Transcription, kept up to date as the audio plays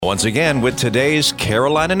Once again, with today's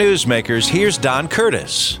Carolina Newsmakers, here's Don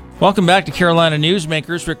Curtis. Welcome back to Carolina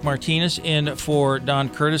Newsmakers. Rick Martinez in for Don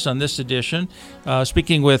Curtis on this edition,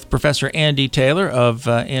 speaking with Professor Andy Taylor of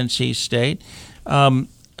NC State.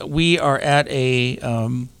 We are at a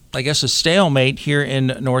stalemate here in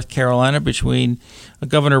North Carolina between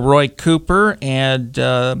Governor Roy Cooper and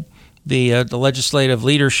the legislative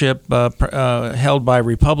leadership held by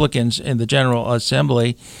Republicans in the General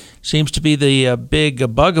Assembly. Seems to be the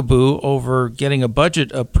big bugaboo over getting a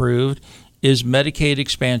budget approved is Medicaid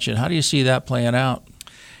expansion. How do you see that playing out?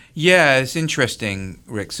 Yeah, it's interesting,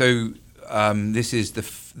 Rick. So this is the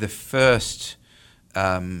first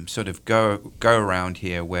sort of go around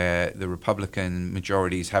here where the Republican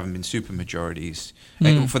majorities haven't been super majorities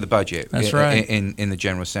for the budget. That's right. In the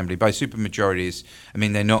General Assembly. By super majorities, I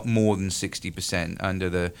mean they're not more than 60%. Under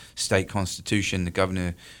the state constitution, the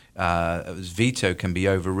governor's veto can be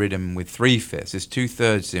overridden with 3/5. It's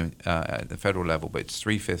 2/3 at the federal level, but it's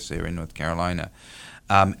 3/5 here in North Carolina.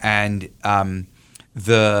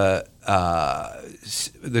 The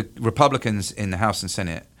Republicans in the House and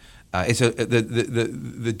Senate,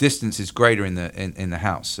 the distance is greater in the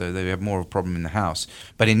House, so they have more of a problem in the House.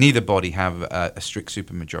 But in neither body have a strict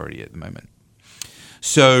supermajority at the moment.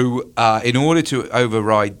 So in order to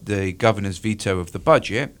override the governor's veto of the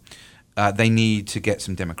budget, they need to get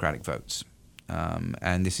some Democratic votes,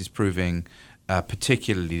 and this is proving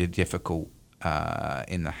particularly difficult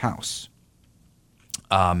in the House.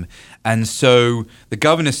 And so the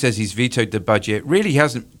governor says he's vetoed the budget. Really, he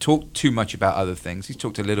hasn't talked too much about other things. He's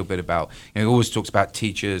talked a little bit about, he always talks about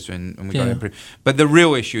teachers and we got to improve. But the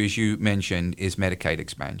real issue, as you mentioned, is Medicaid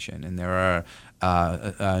expansion. And there are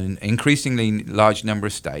an increasingly large number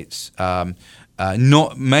of states,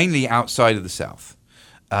 not mainly outside of the South,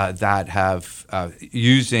 that have,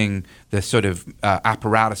 using the sort of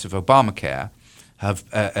apparatus of Obamacare, have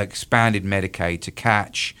expanded Medicaid to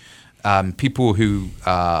catch people who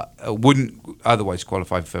wouldn't otherwise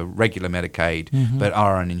qualify for regular Medicaid but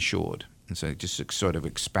are uninsured. And so it just sort of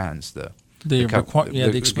expands the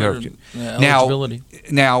eligibility.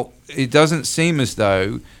 Now, it doesn't seem as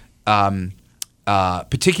though,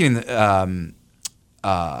 particularly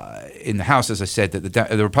in the House, as I said, that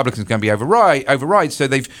the Republicans are going to be override. So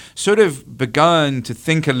they've sort of begun to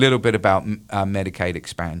think a little bit about Medicaid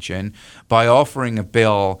expansion by offering a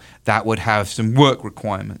bill that would have some work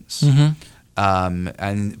requirements.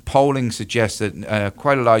 And polling suggests that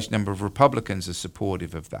quite a large number of Republicans are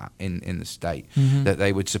supportive of that in the state, that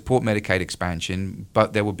they would support Medicaid expansion,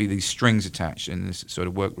 but there would be these strings attached in this sort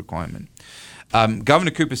of work requirement. Governor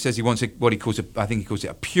Cooper says he wants what he calls it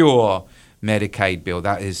a pure Medicaid bill.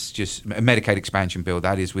 That is just a Medicaid expansion bill.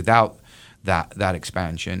 That is without that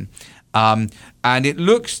expansion. And it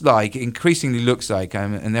increasingly looks like,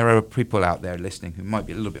 and there are people out there listening who might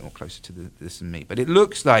be a little bit more closer to this than me, but it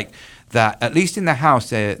looks like that, at least in the House,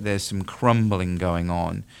 there's some crumbling going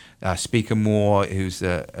on. Speaker Moore, who's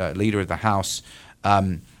the leader of the House,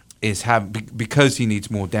 because he needs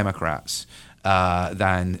more Democrats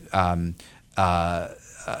than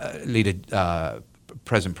leader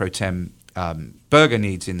President Pro Tem Berger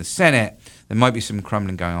needs in the Senate. There might be some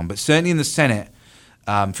crumbling going on, but certainly in the Senate,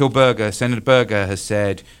 Senator Berger has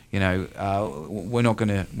said, we're not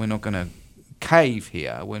going to cave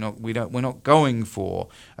here. We're not going for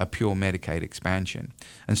a pure Medicaid expansion,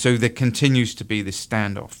 and so there continues to be this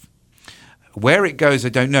standoff. Where it goes, I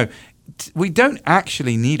don't know. We don't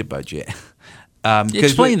actually need a budget.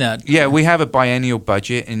 Explain that. Yeah, we have a biennial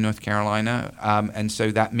budget in North Carolina, and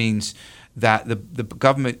so that means that the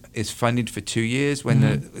government is funded for 2 years when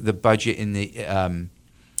the budget in the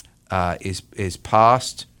is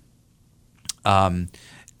passed,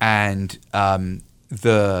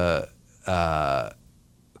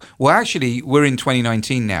 actually we're in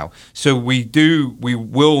 2019 now, so we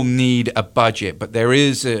will need a budget, but there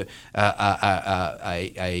is a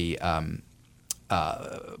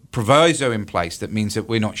proviso in place that means that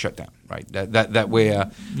we're not shut down, right? That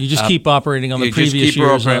we're you just keep operating on the previous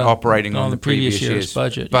year's operating on the previous year's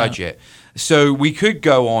budget. Yeah. So we could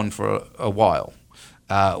go on for a while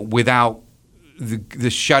without the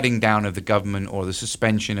shutting down of the government or the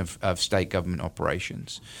suspension of state government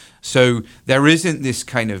operations. So there isn't this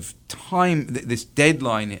kind of time, this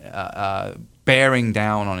deadline bearing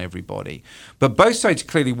down on everybody. But both sides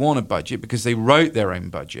clearly want a budget because they wrote their own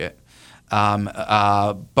budget.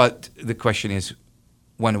 But the question is,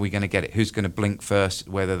 when are we going to get it? Who's going to blink first?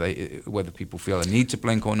 Whether people feel a need to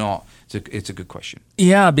blink or not, it's a good question.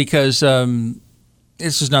 Yeah, because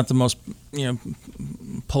this is not the most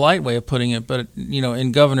polite way of putting it, but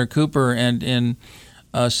in Governor Cooper and in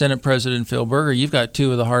Senate President Phil Berger, you've got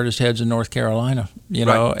two of the hardest heads in North Carolina,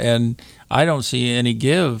 Right. and I don't see any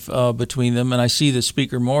give between them. And I see that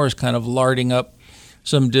Speaker Moore is kind of larding up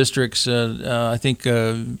some districts. I think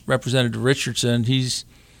Representative Richardson, he's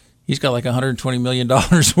got like $120 million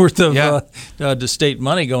worth of the state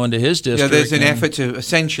money going to his district. Yeah, there's an effort to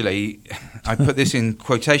essentially, I put this in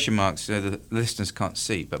quotation marks so the listeners can't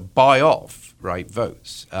see, but buy off, right,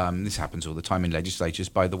 votes. This happens all the time in legislatures,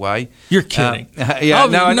 by the way. You're kidding. Yeah,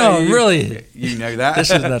 no, really. You know that.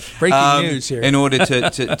 This is the breaking news here. In order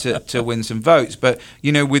to win some votes. But,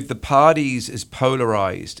 with the parties as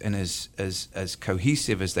polarized and as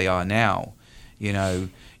cohesive as they are now,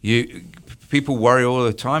 people worry all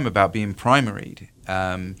the time about being primaried.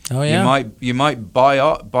 You might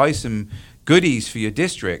buy some goodies for your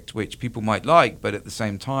district, which people might like, but at the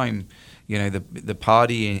same time, the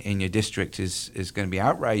party in your district is going to be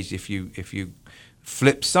outraged if you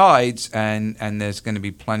flip sides, and there's going to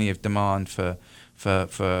be plenty of demand for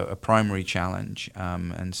a primary challenge,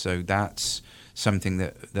 and so that's something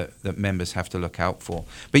that members have to look out for.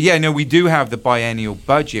 But we do have the biennial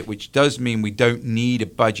budget, which does mean we don't need a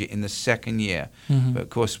budget in the second year. Mm-hmm. But of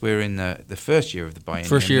course, we're in the first year of the biennial.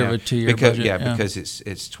 First year of a 2-year budget. Because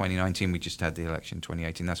it's 2019. We just had the election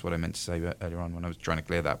 2018. That's what I meant to say earlier on when I was trying to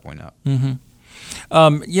clear that point up. Mm-hmm.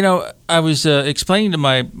 I was explaining to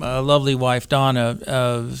my lovely wife Donna,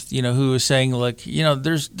 who was saying,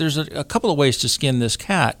 there's a couple of ways to skin this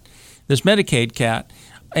cat, this Medicaid cat.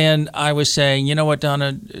 And I was saying, you know what,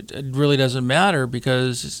 Donna, it really doesn't matter,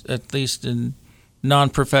 because at least in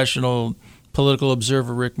non-professional political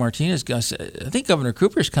observer Rick Martinez, I think Governor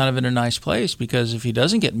Cooper's kind of in a nice place, because if he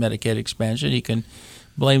doesn't get Medicaid expansion, he can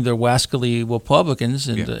blame the wascally Republicans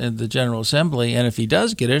in the General Assembly, and if he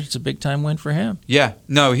does get it, it's a big-time win for him. Yeah,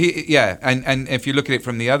 no, and if you look at it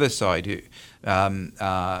from the other side, the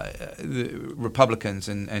Republicans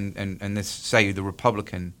and let's say the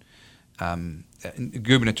Republican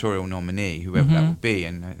gubernatorial nominee, whoever that would be,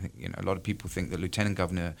 and I think a lot of people think that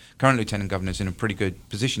current lieutenant governor, is in a pretty good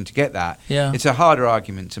position to get that. Yeah. It's a harder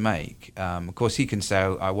argument to make. Of course, he can say,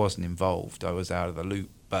 I wasn't involved, I was out of the loop,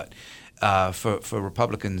 but for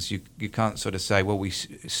Republicans, you can't sort of say, well, we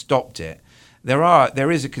stopped it.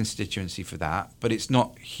 There is a constituency for that, but it's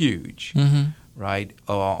not huge, right?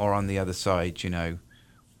 Or on the other side,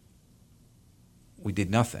 we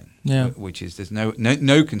did nothing. Yeah. Which is there's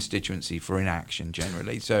no constituency for inaction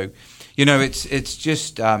generally. So, it's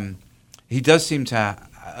just he does seem to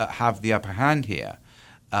have the upper hand here,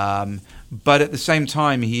 but at the same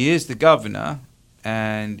time, he is the governor,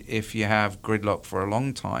 and if you have gridlock for a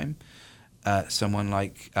long time, someone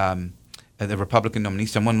like the Republican nominee,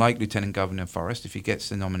 someone like Lieutenant Governor Forrest, if he gets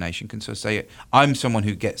the nomination, can sort of say, I'm someone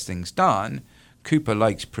who gets things done. Cooper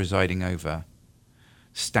likes presiding over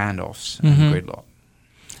standoffs and gridlock.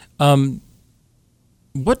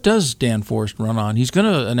 What does Dan Forrest run on? He's going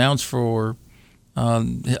to announce for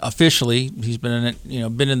officially. He's been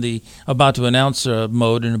in the about to announce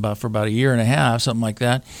mode for about a year and a half, something like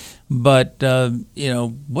that. But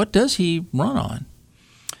what does he run on?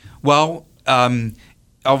 Well,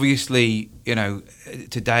 obviously,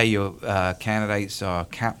 today your candidates are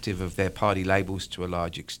captive of their party labels to a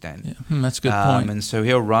large extent. Yeah, that's a good point. And so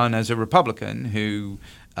he'll run as a Republican who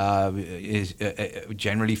is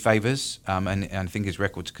generally favors, and I think his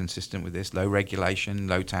record's consistent with this: low regulation,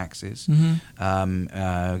 low taxes,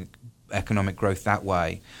 economic growth that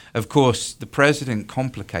way. Of course, the president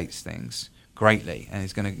complicates things greatly, and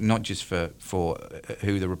it's going to not just for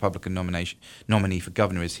who the Republican nominee for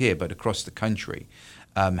governor is here, but across the country.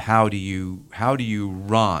 How do you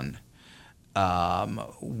run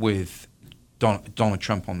with Donald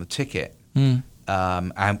Trump on the ticket?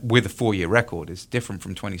 And with a 4-year record? It's different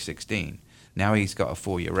from 2016. Now he's got a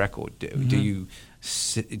 4-year record. Do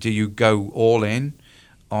you go all in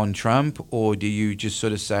on Trump, or do you just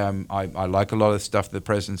sort of say, I like a lot of the stuff the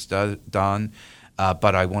president's done,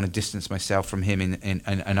 but I want to distance myself from him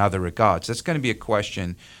in other regards? That's going to be a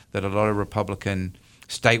question that a lot of Republican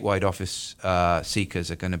statewide office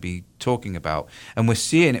seekers are going to be talking about, and we're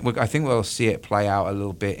seeing it. I think we'll see it play out a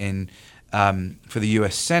little bit for the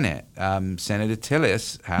U.S. Senate. Senator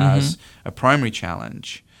Tillis has a primary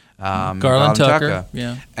challenge. Garland Tucker.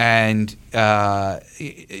 Yeah. And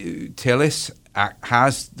Tillis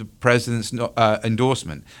has the president's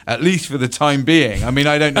endorsement, at least for the time being. I mean,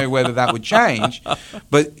 I don't know whether that would change,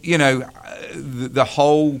 but, the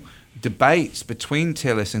whole debates between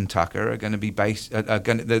Tillis and Tucker are going to be based.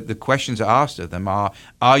 The questions asked of them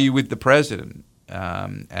are you with the president?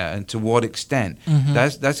 And to what extent?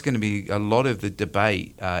 That's going to be a lot of the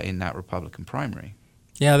debate in that Republican primary.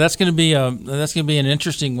 Yeah, that's going to be an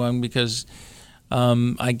interesting one, because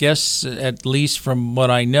I guess, at least from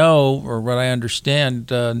what I know or what I understand,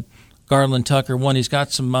 Garland Tucker, one, he's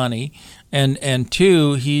got some money, and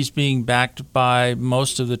two, he's being backed by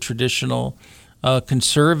most of the traditional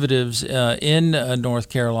conservatives in North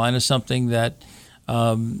Carolina, something that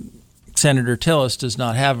Senator Tillis does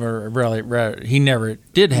not have, or really, he never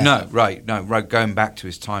did have. No, right. Going back to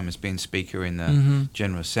his time as being Speaker in the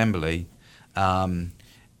General Assembly,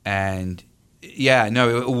 and yeah,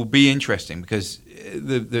 no, it will be interesting because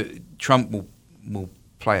the Trump will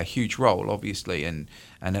play a huge role, obviously, and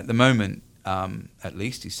at the moment, at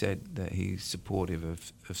least he said that he's supportive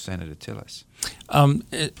of Senator Tillis.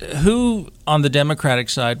 Who on the Democratic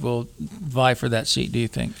side will vie for that seat, do you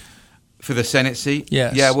think? For the Senate seat?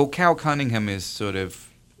 Yes. Yeah, well, Cal Cunningham is sort of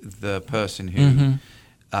the person who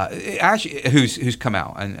actually who's come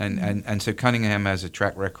out, and so Cunningham has a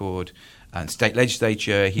track record in state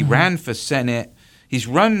legislature. He ran for Senate. He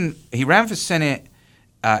ran for Senate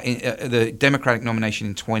in the Democratic nomination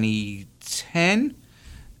in 2010.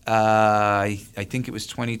 I think it was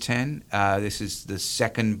 2010. This is the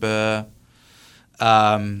second Burr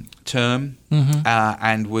term,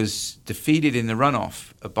 and was defeated in the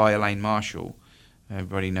runoff by Elaine Marshall.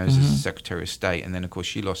 Everybody knows as the Secretary of State, and then of course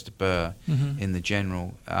she lost to Burr in the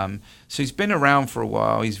general. So he's been around for a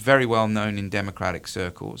while. He's very well known in Democratic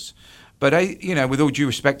circles, but with all due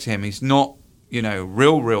respect to him, he's not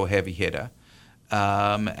real heavy hitter.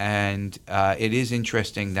 And it is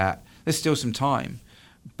interesting that there's still some time,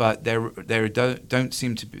 but there don't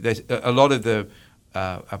seem to be. There's a lot of the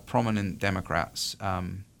prominent Democrats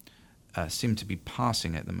seem to be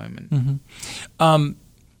passing at the moment.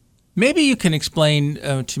 Maybe you can explain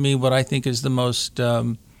to me what I think is the most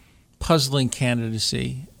puzzling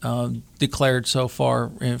candidacy declared so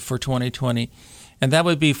far for 2020, and that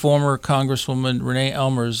would be former Congresswoman Renee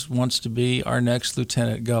Elmers wants to be our next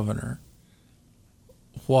lieutenant governor.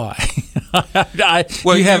 Why?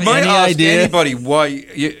 Well, you have might any ask idea? anybody why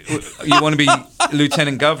you want to be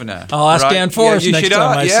lieutenant governor? I'll ask Dan Forrest next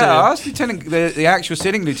time I see him. Ask the actual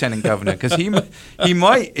sitting lieutenant governor, because he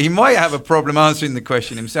might have a problem answering the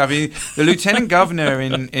question himself. The lieutenant governor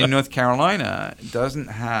in North Carolina doesn't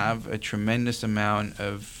have a tremendous amount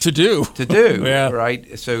of to do, yeah.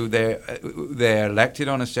 Right? So they're elected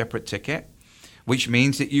on a separate ticket, which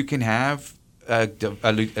means that you can have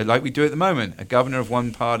like we do at the moment, a governor of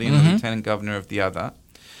one party and a lieutenant governor of the other.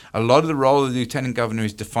 A lot of the role of the lieutenant governor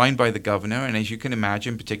is defined by the governor, and as you can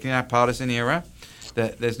imagine, particularly in our partisan era,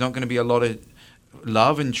 that there's not going to be a lot of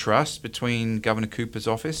love and trust between Governor Cooper's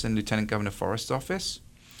office and Lieutenant Governor Forrest's office.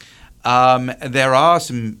 There are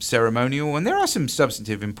some ceremonial and there are some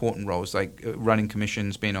substantive important roles, like running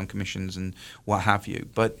commissions, being on commissions, and what have you.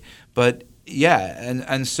 But yeah,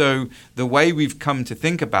 and so the way we've come to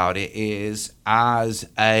think about it is as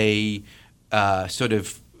a sort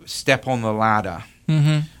of step on the ladder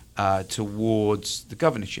towards the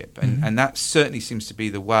governorship, and that certainly seems to be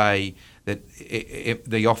the way that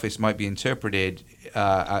the office might be interpreted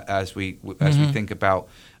as we think about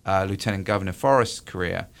Lieutenant Governor Forrest's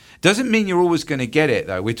career. Doesn't mean you're always going to get it,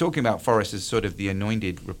 though. We're talking about Forrest as sort of the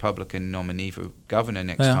anointed Republican nominee for governor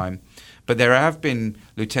next time. But there have been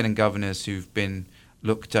lieutenant governors who've been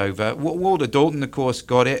looked over. Walter Dalton, of course,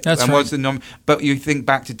 got it. That's right. Was the but you think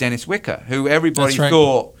back to Dennis Wicker, who everybody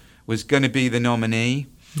thought was going to be the nominee.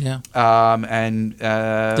 Yeah. And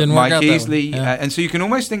Didn't Mike work out Easley. that way. And so you can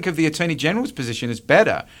almost think of the Attorney General's position as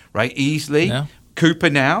better, right? Easley,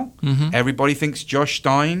 Cooper now. Everybody thinks Josh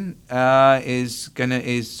Stein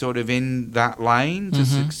is sort of in that lane to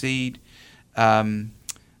succeed.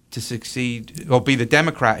 To succeed, or be the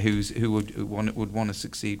Democrat who would want to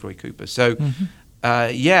succeed Roy Cooper. So,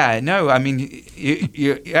 I mean,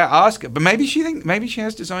 you ask her, but maybe she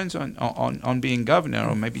has designs on being governor,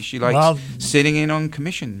 or maybe she likes sitting in on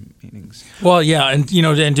commission meetings. Well, yeah, and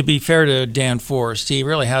and to be fair to Dan Forrest, he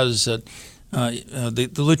really has.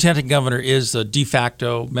 The lieutenant governor is the de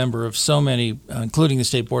facto member of so many, including the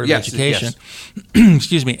State Board of Education. Yes.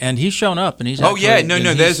 Excuse me, and he's shown up, and he's.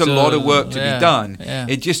 There's a lot of work to be done. Yeah.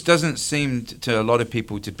 It just doesn't seem to a lot of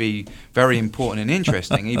people to be very important and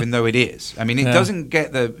interesting, even though it is. I mean, he doesn't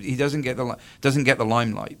get the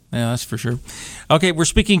limelight. Yeah, that's for sure. Okay, we're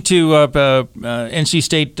speaking to NC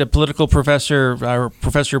State political professor, our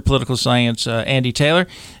professor of political science, Andy Taylor,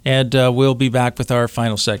 and we'll be back with our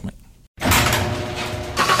final segment.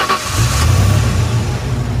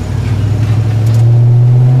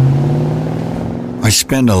 I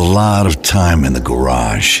spend a lot of time in the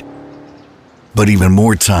garage, but even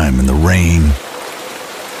more time in the rain,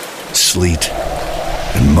 sleet,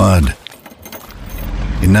 and mud.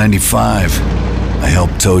 In '95, I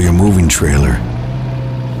helped tow your moving trailer.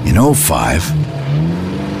 In 05,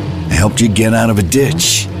 I helped you get out of a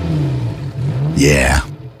ditch. Yeah,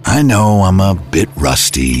 I know I'm a bit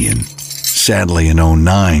rusty, and sadly in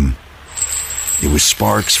 09, it was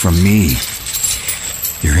sparks from me,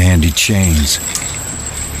 your Andy Chains,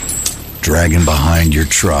 dragging behind your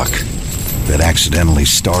truck that accidentally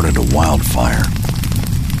started a wildfire.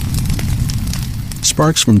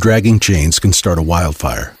 Sparks from dragging chains can start a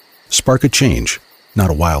wildfire. Spark a change, not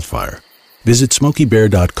a wildfire. Visit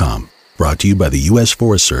SmokeyBear.com. Brought to you by the U.S.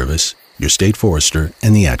 Forest Service, your state forester,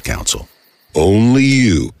 and the Ad Council. Only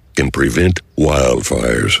you can prevent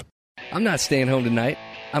wildfires. I'm not staying home tonight.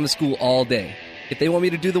 I'm at school all day. If they want me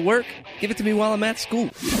to do the work, give it to me while I'm at school.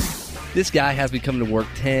 This guy has me coming to work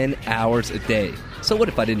 10 hours a day. So what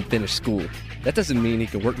if I didn't finish school? That doesn't mean he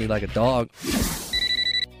can work me like a dog.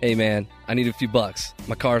 Hey man, I need a few bucks.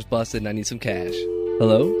 My car's busted and I need some cash.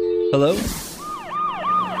 Hello? Hello?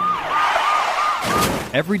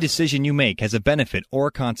 Every decision you make has a benefit or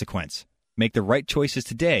a consequence. Make the right choices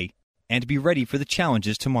today and be ready for the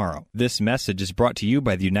challenges tomorrow. This message is brought to you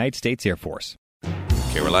by the United States Air Force.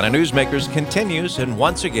 Carolina Newsmakers continues, and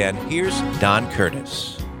once again, here's Don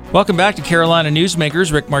Curtis. Welcome back to Carolina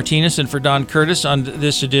Newsmakers. Rick Martinez and for Don Curtis on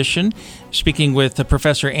this edition, speaking with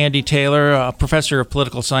Professor Andy Taylor, professor of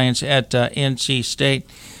political science at NC State.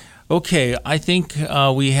 Okay, I think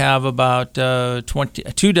we have about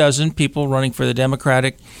 24 people running for the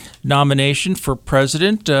Democratic nomination for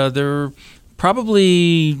president. They're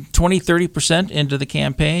probably 20-30% into the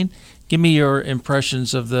campaign. Give me your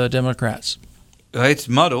impressions of the Democrats. It's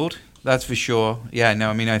muddled, that's for sure. Yeah, no,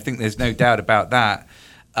 I mean, I think there's no doubt about that.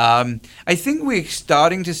 I think we're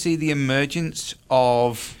starting to see the emergence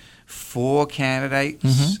of 4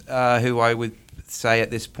 candidates who I would say at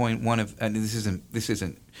this point, and this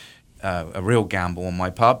isn't a real gamble on my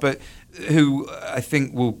part, but who I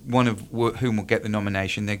think whom will get the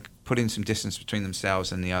nomination. They put in some distance between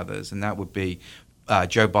themselves and the others, and that would be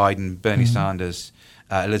Joe Biden, Bernie Sanders,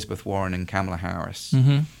 Elizabeth Warren, and Kamala Harris.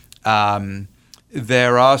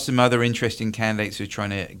 There are some other interesting candidates who are trying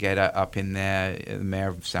to get up in there. The mayor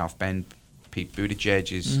of South Bend, Pete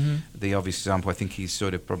Buttigieg, is the obvious example. I think he's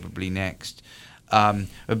sort of probably next.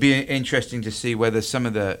 It'd be interesting to see whether some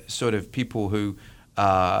of the sort of people who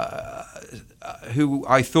I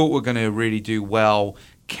thought were going to really do well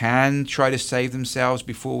can try to save themselves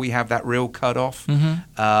before we have that real cutoff.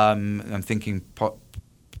 I'm thinking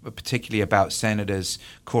particularly about Senators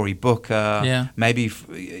Cory Booker, maybe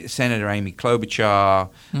Senator Amy Klobuchar,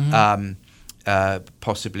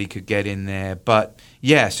 possibly could get in there. But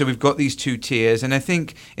yeah, so we've got these 2 tiers, and I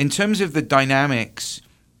think in terms of the dynamics,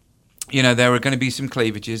 there are going to be some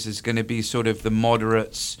cleavages. There's going to be sort of the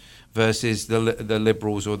moderates versus the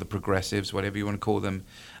liberals or the progressives, whatever you want to call them.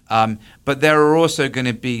 But there are also going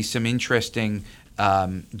to be some interesting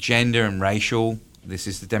gender and racial. This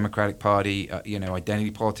is the Democratic Party.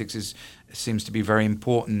 Identity politics seems to be very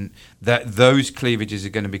important. That those cleavages are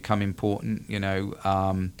going to become important.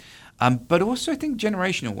 But also I think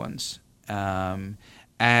generational ones.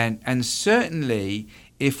 And certainly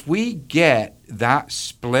if we get that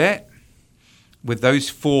split with those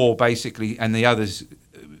 4 basically, and the others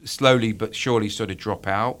slowly but surely sort of drop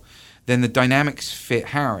out, then the dynamics fit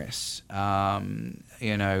Harris.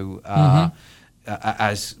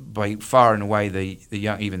 As by far and away the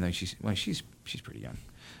young, even though she's pretty young,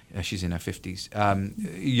 she's in her 50s.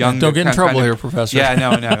 Young. Don't get in trouble here, Professor. Yeah, no,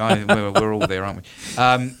 we're all there, aren't we?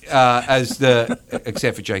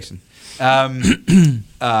 Except for Jason,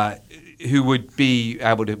 who would be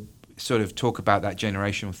able to sort of talk about that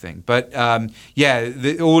generational thing. But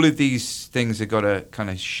all of these things have got to kind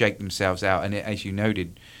of shake themselves out, and as you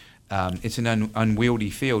noted. It's an unwieldy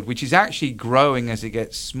field, which is actually growing as it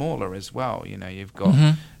gets smaller as well. You've got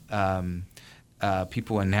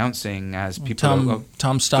people announcing as people.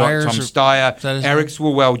 Tom Steyer. Eric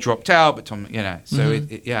Swalwell dropped out, but Tom. So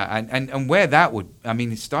and where that would. I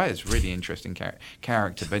mean, Steyer's a really interesting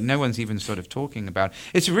character, but no one's even sort of talking about.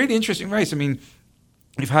 It's a really interesting race. I mean,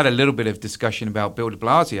 we've had a little bit of discussion about Bill de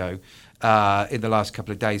Blasio. In the last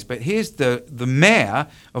couple of days. But here's the mayor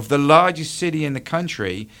of the largest city in the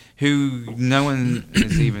country who no one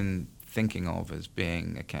is even thinking of as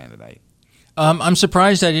being a candidate. I'm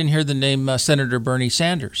surprised I didn't hear the name Senator Bernie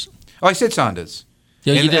Sanders. Oh, I said Sanders.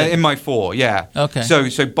 Yeah, you did. In my 4, yeah. Okay. So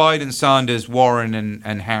Biden, Sanders, Warren,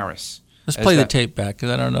 and Harris. Let's play the tape back,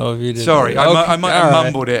 because I don't know if you did. Sorry, I might have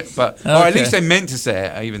mumbled it, but or at least I meant to say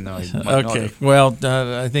it, even though I might not have. Well,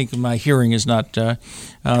 I think my hearing is not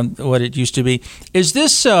what it used to be. Is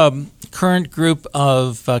this current group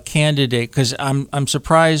of candidate? Because I'm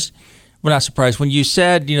surprised Well, not surprised. When you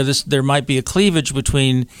said, there might be a cleavage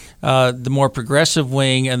between the more progressive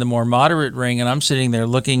wing and the more moderate wing, and I'm sitting there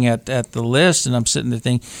looking at the list, and I'm sitting there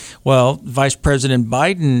thinking, well, Vice President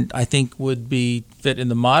Biden, I think, would be fit in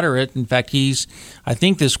the moderate. In fact, I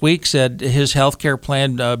think this week said his health care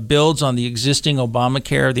plan builds on the existing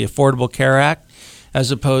Obamacare, the Affordable Care Act,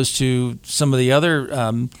 as opposed to some of the other.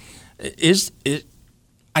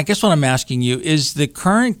 I guess what I'm asking you is the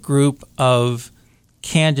current group of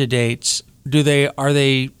candidates, are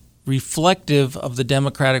they reflective of the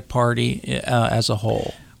Democratic Party as a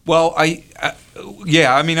whole? Well, I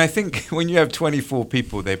think when you have 24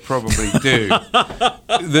 people, they probably do.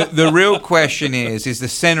 The real question is the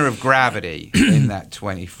center of gravity in that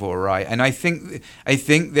 24, right? And I think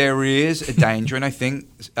there is a danger, and I think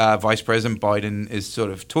Vice President Biden has sort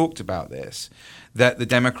of talked about this, that the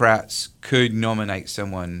Democrats could nominate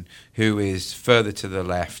someone who is further to the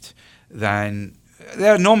left than.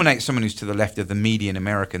 They'll nominate someone who's to the left of the median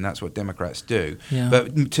American. That's what Democrats do. Yeah.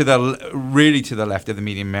 But to the left of the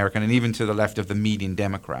median American, and even to the left of the median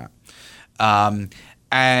Democrat. That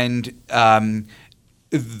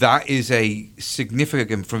is a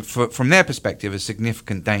significant, from their perspective, a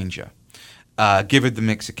significant danger, given the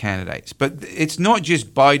mix of candidates. But it's not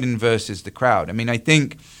just Biden versus the crowd. I mean, I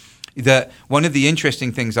think that one of the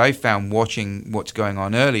interesting things I found watching what's going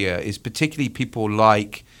on earlier is particularly people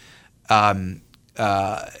like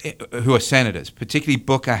who are senators, particularly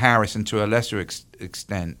Booker, Harris, and to a lesser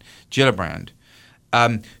extent Gillibrand,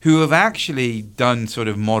 who have actually done sort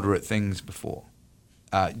of moderate things before,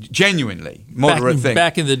 genuinely moderate things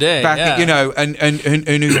back in the day,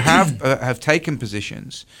 and who have taken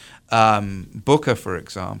positions. Booker, for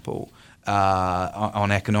example,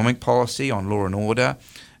 on economic policy, on law and order,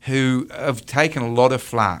 who have taken a lot of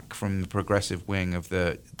flack from the progressive wing of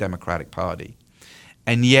the Democratic Party,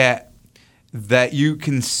 and yet that you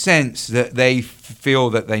can sense that they feel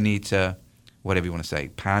that they need to, whatever you want to say,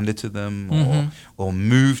 pander to them or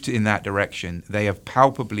move in that direction. They have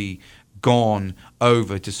palpably gone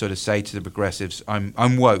over to sort of say to the progressives,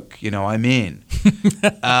 I'm woke, I'm in.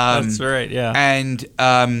 That's right, yeah. And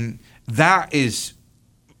that is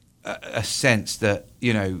a sense that,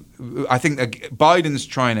 I think Biden's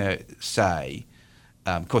trying to say,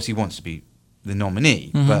 of course he wants to be the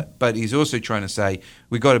nominee, but he's also trying to say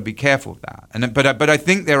we've got to be careful of that. And but I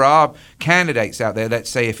think there are candidates out there.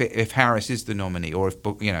 Let's say if Harris is the nominee, or if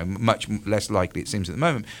much less likely it seems at the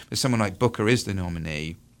moment, but someone like Booker is the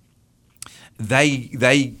nominee,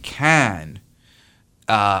 they can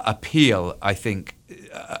appeal, I think,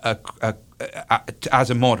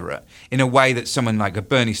 as a moderate in a way that someone like a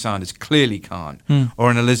Bernie Sanders clearly can't,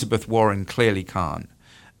 or an Elizabeth Warren clearly can't,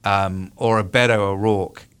 or a Beto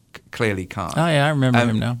O'Rourke clearly can't. Oh yeah, I remember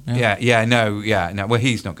him now. No. Well,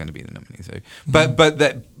 he's not going to be the nominee.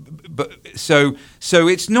 So, so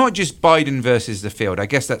it's not just Biden versus the field. I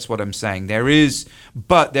guess that's what I'm saying. There is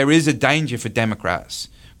a danger for Democrats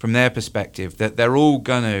from their perspective that they're all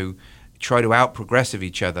going to try to out-progressive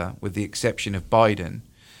each other, with the exception of Biden,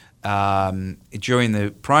 during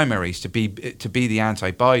the primaries to be the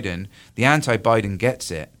anti-Biden. The anti-Biden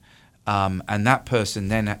gets it, and that person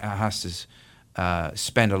then has to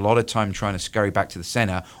spend a lot of time trying to scurry back to the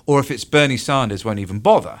center, or if it's Bernie Sanders, won't even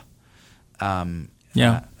bother. That's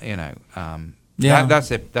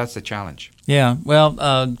a challenge. Yeah.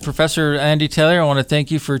 Well, Professor Andy Taylor, I want to thank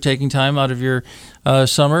you for taking time out of your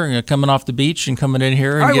summer, coming off the beach and coming in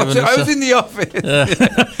here. And I was in the office.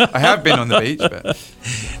 I have been on the beach,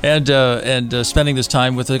 and spending this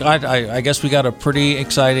time with it. I guess we got a pretty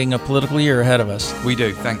exciting political year ahead of us. We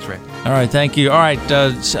do. Thanks, Rick. All right. Thank you. All right.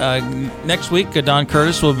 Next week, Don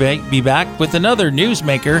Curtis will be back with another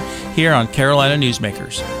newsmaker here on Carolina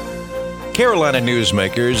Newsmakers. Carolina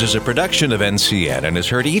Newsmakers is a production of NCN and is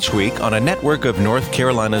heard each week on a network of North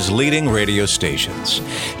Carolina's leading radio stations.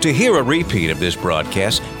 To hear a repeat of this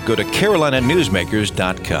broadcast, go to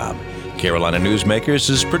carolinanewsmakers.com. Carolina Newsmakers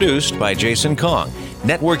is produced by Jason Kong.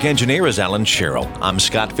 Network engineer is Alan Sherrill. I'm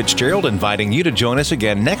Scott Fitzgerald, inviting you to join us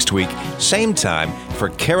again next week, same time, for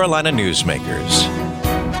Carolina Newsmakers.